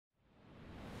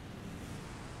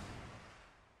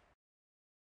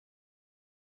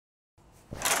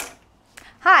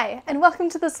Hi, and welcome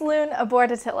to the saloon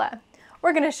aboard Atyla.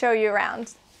 We're going to show you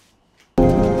around.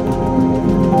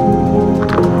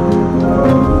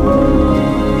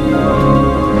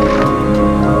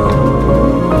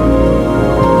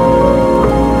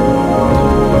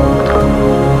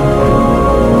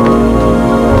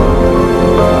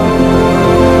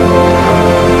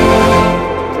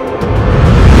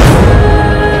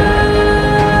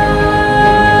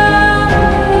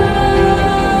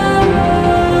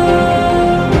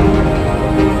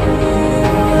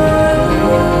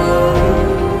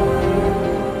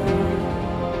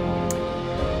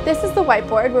 This is the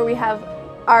whiteboard where we have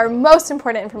our most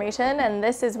important information, and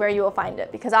this is where you will find it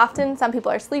because often some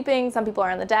people are sleeping, some people are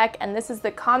on the deck, and this is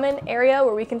the common area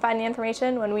where we can find the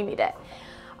information when we need it.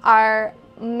 Our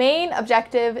main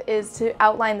objective is to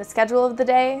outline the schedule of the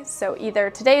day, so either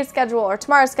today's schedule or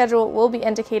tomorrow's schedule will be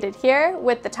indicated here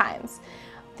with the times.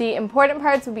 The important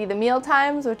parts would be the meal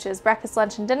times, which is breakfast,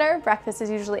 lunch, and dinner. Breakfast is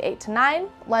usually 8 to 9,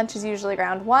 lunch is usually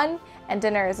around 1, and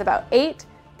dinner is about 8.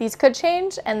 These could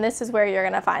change, and this is where you're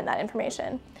going to find that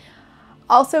information.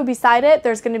 Also beside it,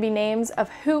 there's going to be names of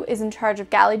who is in charge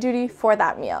of galley duty for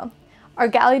that meal. Our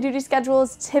galley duty schedule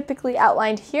is typically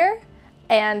outlined here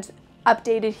and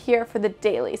updated here for the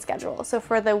daily schedule. So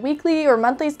for the weekly or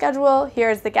monthly schedule,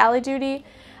 here's the galley duty,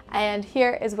 and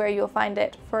here is where you'll find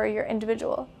it for your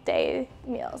individual day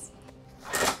meals.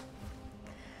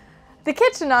 The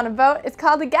kitchen on a boat is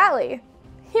called a galley.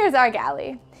 Here's our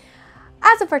galley.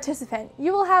 As a participant,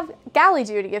 you will have galley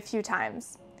duty a few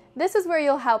times. This is where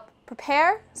you'll help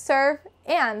prepare, serve,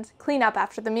 and clean up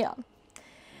after the meal.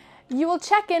 You will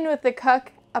check in with the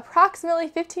cook approximately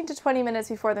 15 to 20 minutes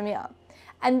before the meal,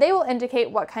 and they will indicate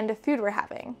what kind of food we're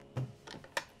having.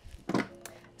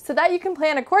 So that you can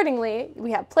plan accordingly,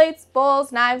 we have plates,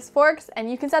 bowls, knives, forks,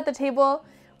 and you can set the table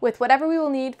with whatever we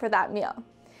will need for that meal.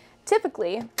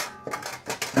 Typically,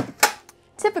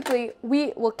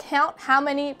 we will count how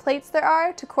many plates there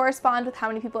are to correspond with how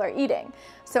many people are eating.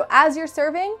 So as you're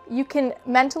serving, you can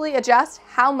mentally adjust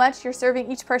how much you're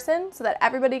serving each person so that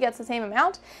everybody gets the same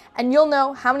amount, and you'll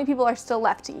know how many people are still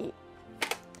left to eat.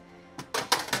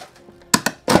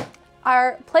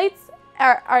 Our plates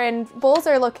and bowls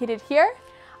are located here,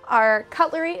 our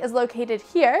cutlery is located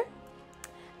here,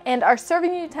 and our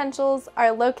serving utensils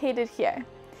are located here,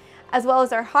 as well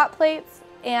as our hot plates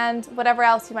and whatever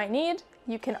else you might need.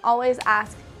 You can always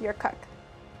ask your cook.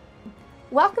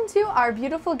 Welcome to our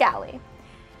beautiful galley.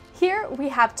 Here we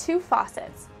have two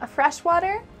faucets, a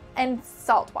freshwater and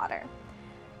saltwater.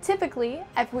 Typically,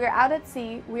 if we're out at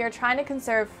sea, we are trying to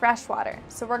conserve fresh water.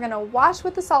 So we're gonna wash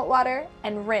with the salt water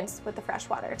and rinse with the fresh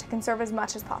water to conserve as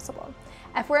much as possible.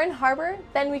 If we're in harbor,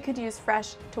 then we could use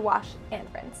fresh to wash and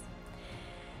rinse.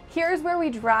 Here's where we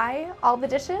dry all the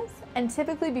dishes, and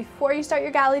typically before you start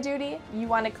your galley duty, you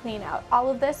want to clean out all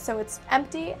of this so it's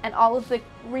empty and all of the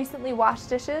recently washed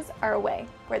dishes are away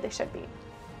where they should be.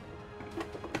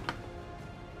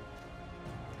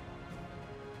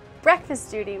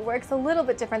 Breakfast duty works a little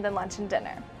bit different than lunch and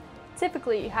dinner.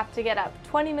 Typically, you have to get up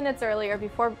 20 minutes earlier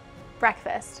before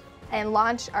breakfast and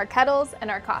launch our kettles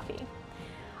and our coffee.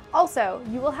 Also,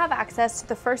 you will have access to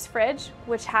the first fridge,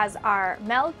 which has our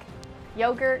milk,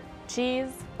 yogurt,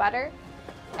 cheese, butter,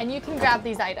 and you can grab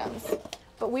these items.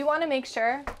 But we want to make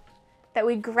sure that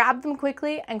we grab them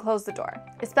quickly and close the door.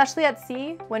 Especially at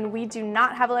sea, when we do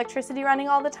not have electricity running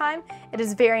all the time, it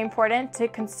is very important to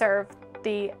conserve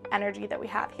the energy that we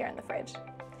have here in the fridge.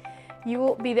 You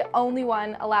will be the only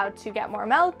one allowed to get more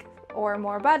milk or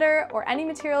more butter or any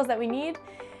materials that we need.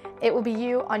 It will be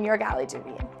you on your galley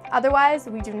duty. Otherwise,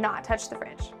 we do not touch the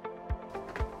fridge.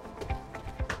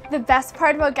 The best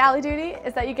part about galley duty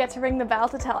is that you get to ring the bell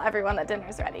to tell everyone that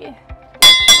dinner's ready.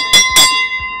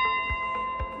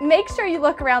 Make sure you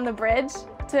look around the bridge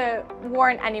to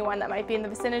warn anyone that might be in the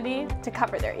vicinity to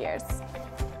cover their ears.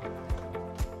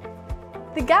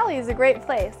 The galley is a great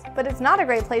place, but it's not a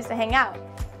great place to hang out.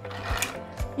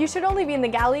 You should only be in the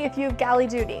galley if you have galley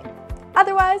duty.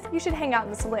 Otherwise, you should hang out in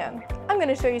the saloon. I'm going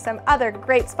to show you some other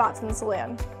great spots in the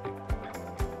saloon.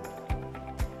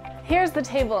 Here's the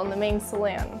table in the main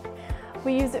saloon.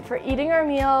 We use it for eating our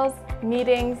meals,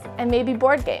 meetings, and maybe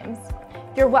board games.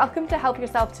 You're welcome to help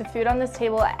yourself to food on this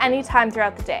table at any time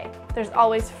throughout the day. There's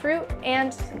always fruit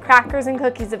and crackers and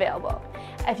cookies available.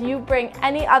 If you bring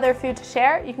any other food to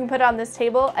share, you can put it on this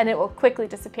table and it will quickly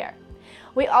disappear.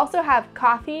 We also have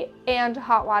coffee and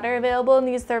hot water available in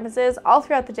these thermoses all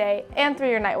throughout the day and through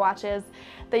your night watches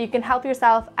that you can help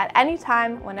yourself at any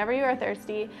time whenever you are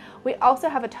thirsty. We also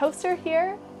have a toaster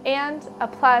here and a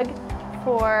plug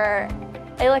for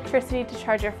electricity to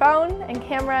charge your phone and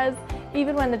cameras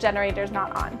even when the generator is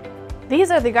not on. These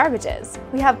are the garbages.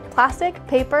 We have plastic,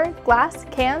 paper, glass,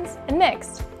 cans, and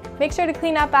mixed. Make sure to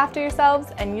clean up after yourselves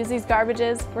and use these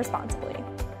garbages responsibly.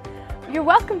 You're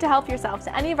welcome to help yourself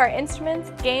to any of our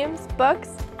instruments, games, books,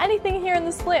 anything here in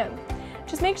the saloon.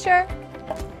 Just make sure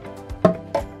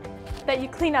that you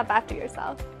clean up after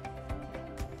yourself.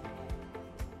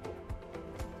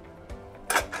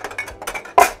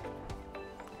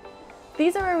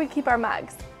 These are where we keep our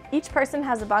mugs. Each person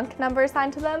has a bunk number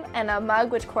assigned to them and a mug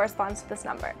which corresponds to this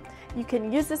number. You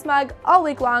can use this mug all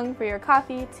week long for your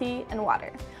coffee, tea, and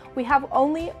water. We have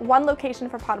only one location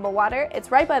for potable water. It's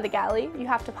right by the galley. You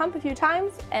have to pump a few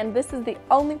times, and this is the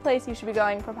only place you should be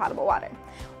going for potable water.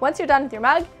 Once you're done with your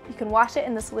mug, you can wash it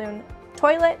in the saloon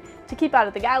toilet to keep out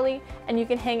of the galley, and you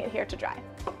can hang it here to dry.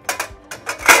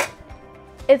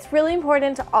 It's really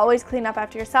important to always clean up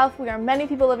after yourself. We are many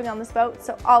people living on this boat,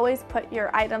 so always put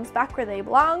your items back where they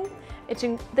belong.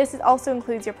 This also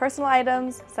includes your personal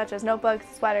items, such as notebooks,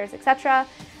 sweaters, etc.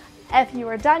 If you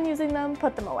are done using them,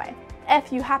 put them away.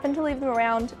 If you happen to leave them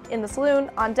around in the saloon,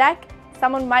 on deck,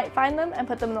 someone might find them and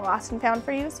put them in the lost and found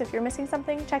for you, so if you're missing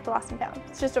something, check the lost and found.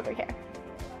 It's just over here.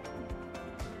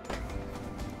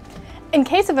 In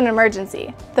case of an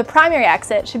emergency, the primary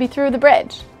exit should be through the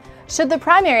bridge. Should the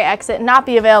primary exit not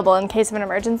be available in case of an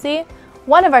emergency,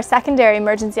 one of our secondary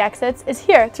emergency exits is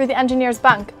here through the engineer's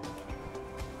bunk.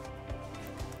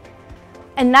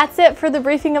 And that's it for the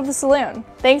briefing of the saloon.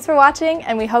 Thanks for watching,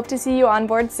 and we hope to see you on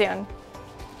board soon.